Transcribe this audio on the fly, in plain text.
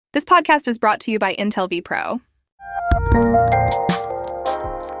This podcast is brought to you by Intel vPro.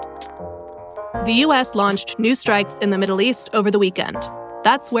 The U.S. launched new strikes in the Middle East over the weekend.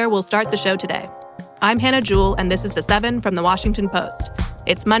 That's where we'll start the show today. I'm Hannah Jewell, and this is The 7 from The Washington Post.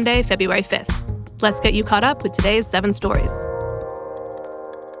 It's Monday, February 5th. Let's get you caught up with today's 7 stories.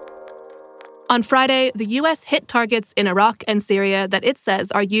 On Friday, the U.S. hit targets in Iraq and Syria that it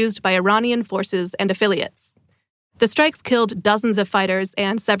says are used by Iranian forces and affiliates. The strikes killed dozens of fighters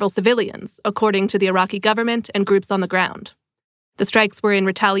and several civilians, according to the Iraqi government and groups on the ground. The strikes were in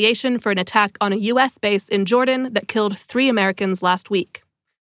retaliation for an attack on a U.S. base in Jordan that killed 3 Americans last week.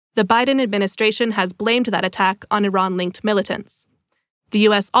 The Biden administration has blamed that attack on Iran-linked militants. The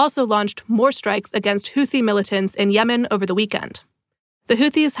U.S. also launched more strikes against Houthi militants in Yemen over the weekend. The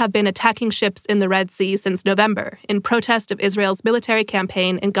Houthis have been attacking ships in the Red Sea since November in protest of Israel's military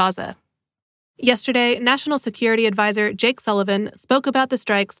campaign in Gaza. Yesterday, National Security Advisor Jake Sullivan spoke about the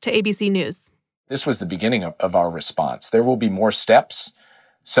strikes to ABC News. This was the beginning of our response. There will be more steps.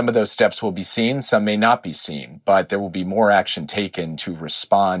 Some of those steps will be seen, some may not be seen, but there will be more action taken to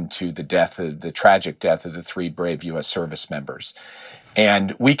respond to the tragic death of the 3 brave U.S. service members.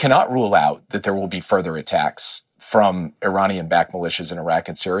 And we cannot rule out that there will be further attacks from Iranian-backed militias in Iraq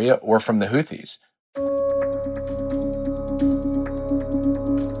and Syria or from the Houthis.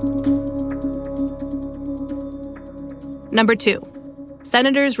 Number 2.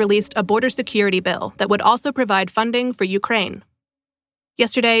 Senators released a border security bill that would also provide funding for Ukraine.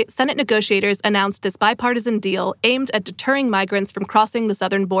 Yesterday, Senate negotiators announced this bipartisan deal aimed at deterring migrants from crossing the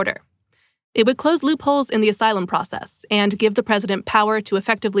southern border. It would close loopholes in the asylum process and give the president power to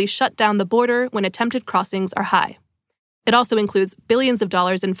effectively shut down the border when attempted crossings are high. It also includes billions of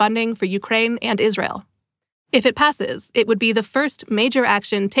dollars in funding for Ukraine and Israel. If it passes, it would be the first major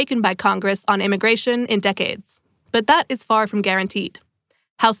action taken by Congress on immigration in decades. But that is far from guaranteed.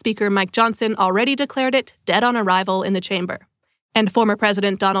 House Speaker Mike Johnson already declared it dead on arrival in the chamber. And former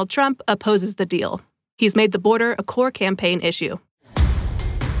President Donald Trump opposes the deal. He's made the border a core campaign issue.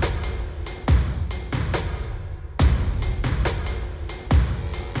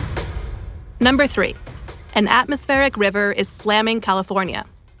 Number 3. An atmospheric river is slamming California.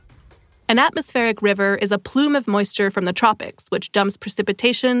 An atmospheric river is a plume of moisture from the tropics, which dumps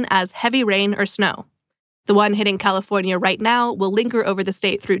precipitation as heavy rain or snow. The one hitting California right now will linger over the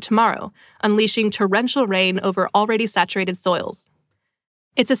state through tomorrow, unleashing torrential rain over already saturated soils.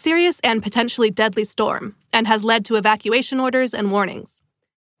 It's a serious and potentially deadly storm, and has led to evacuation orders and warnings.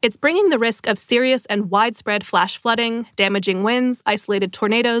 It's bringing the risk of serious and widespread flash flooding, damaging winds, isolated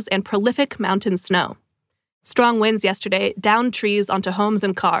tornadoes, and prolific mountain snow. Strong winds yesterday downed trees onto homes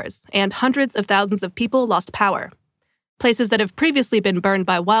and cars, and hundreds of thousands of people lost power. Places that have previously been burned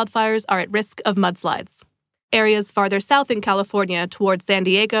by wildfires are at risk of mudslides. Areas farther south in California towards San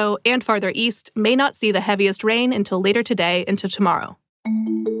Diego and farther east may not see the heaviest rain until later today into tomorrow.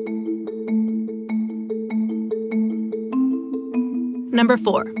 Number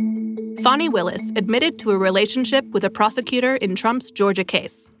 4. Fani Willis admitted to a relationship with a prosecutor in Trump's Georgia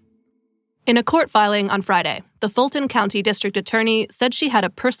case. In a court filing on Friday, the Fulton County District Attorney said she had a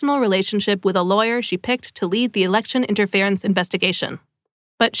personal relationship with a lawyer she picked to lead the election interference investigation.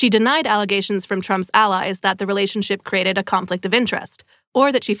 But she denied allegations from Trump's allies that the relationship created a conflict of interest,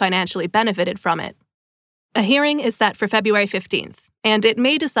 or that she financially benefited from it. A hearing is set for February 15th, and it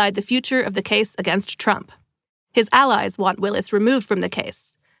may decide the future of the case against Trump. His allies want Willis removed from the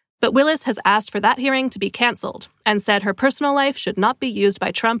case, but Willis has asked for that hearing to be canceled and said her personal life should not be used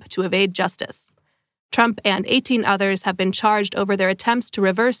by Trump to evade justice. Trump and 18 others have been charged over their attempts to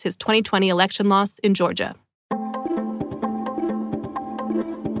reverse his 2020 election loss in Georgia.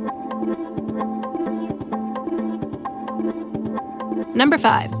 Number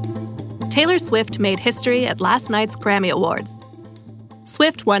 5. Taylor Swift made history at last night's Grammy Awards.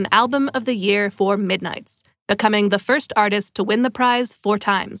 Swift won Album of the Year for Midnights, becoming the first artist to win the prize 4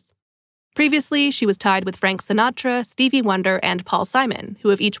 times. Previously, she was tied with Frank Sinatra, Stevie Wonder, and Paul Simon, who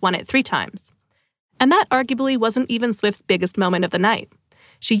have each won it 3 times. And that arguably wasn't even Swift's biggest moment of the night.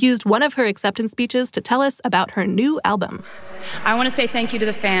 She used one of her acceptance speeches to tell us about her new album. I want to say thank you to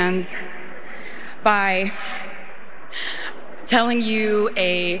the fans by telling you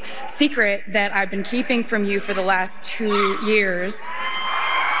a secret that I've been keeping from you for the last 2 years,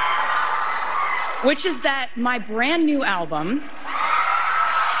 which is that my brand new album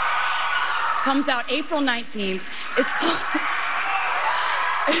comes out April 19th.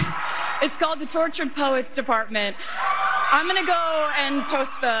 It's called The Tortured Poets Department. I'm going to go and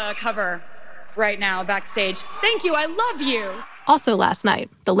post the cover right now backstage. Thank you. I love you. Also last night,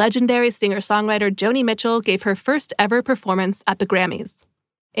 the legendary singer-songwriter Joni Mitchell gave her first ever performance at the Grammys.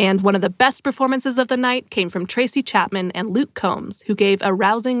 And one of the best performances of the night came from Tracy Chapman and Luke Combs, who gave a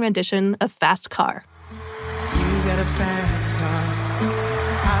rousing rendition of Fast Car. You got a fast car.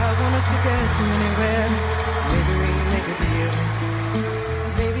 I wanted to get you anywhere. Maybe we make a deal.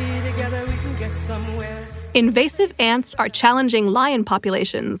 Maybe together we can get somewhere. Invasive ants are challenging lion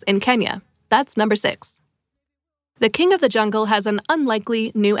populations in Kenya. That's number 6. The king of the jungle has an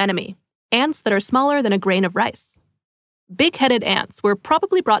unlikely new enemy, ants that are smaller than a grain of rice. Big-headed ants were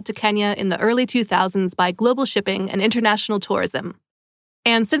probably brought to Kenya in the early 2000s by global shipping and international tourism.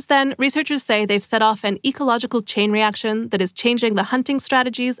 And since then, researchers say they've set off an ecological chain reaction that is changing the hunting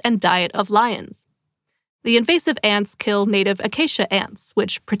strategies and diet of lions. The invasive ants kill native acacia ants,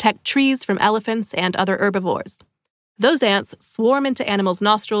 which protect trees from elephants and other herbivores. Those ants swarm into animals'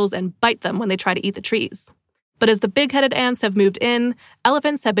 nostrils and bite them when they try to eat the trees. But as the big-headed ants have moved in,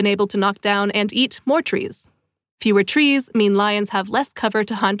 elephants have been able to knock down and eat more trees. Fewer trees mean lions have less cover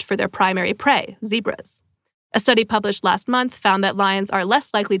to hunt for their primary prey, zebras. A study published last month found that lions are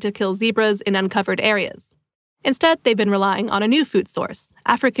less likely to kill zebras in uncovered areas. Instead, they've been relying on a new food source,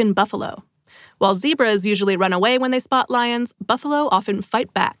 African buffalo. While zebras usually run away when they spot lions, buffalo often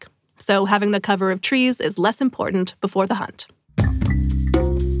fight back. So having the cover of trees is less important before the hunt.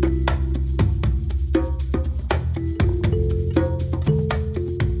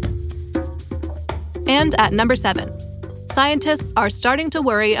 And at number 7, scientists are starting to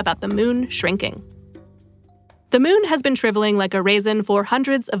worry about the moon shrinking. The moon has been shriveling like a raisin for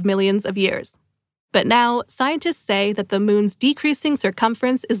hundreds of millions of years. But now, scientists say that the moon's decreasing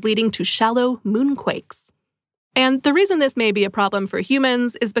circumference is leading to shallow moonquakes. And the reason this may be a problem for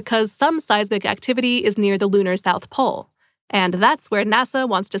humans is because some seismic activity is near the lunar South Pole. And that's where NASA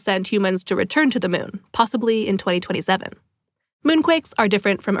wants to send humans to return to the moon, possibly in 2027. Moonquakes are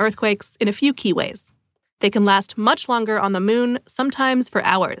different from earthquakes in a few key ways. They can last much longer on the moon, sometimes for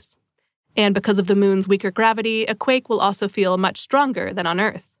hours. And because of the moon's weaker gravity, a quake will also feel much stronger than on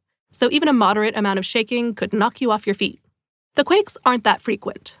Earth. So even a moderate amount of shaking could knock you off your feet. The quakes aren't that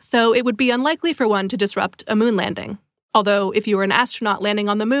frequent, so it would be unlikely for one to disrupt a moon landing. Although if you were an astronaut landing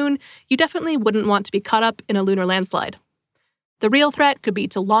on the moon, you definitely wouldn't want to be caught up in a lunar landslide. The real threat could be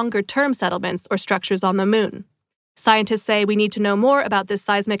to longer-term settlements or structures on the moon. Scientists say we need to know more about this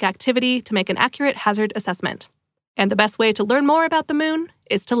seismic activity to make an accurate hazard assessment. And the best way to learn more about the moon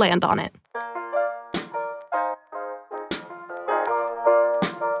is to land on it.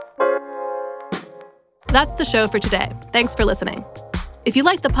 That's the show for today. Thanks for listening. If you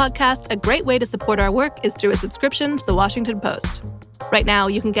like the podcast, a great way to support our work is through a subscription to The Washington Post. Right now,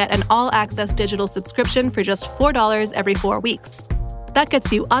 you can get an all-access digital subscription for just $4 every 4 weeks. That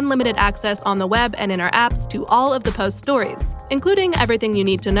gets you unlimited access on the web and in our apps to all of the Post stories, including everything you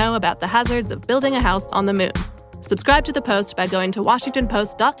need to know about the hazards of building a house on the moon. Subscribe to the Post by going to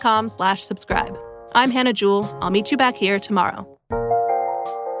washingtonpost.com/subscribe. I'm Hannah Jewell. I'll meet you back here tomorrow.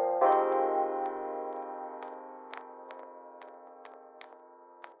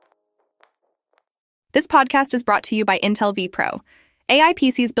 This podcast is brought to you by Intel vPro. AI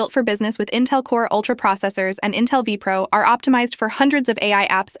PCs built for business with Intel Core Ultra processors and Intel vPro are optimized for hundreds of AI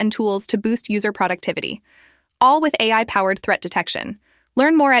apps and tools to boost user productivity, all with AI-powered threat detection.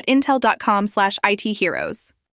 Learn more at intel.com/IT heroes.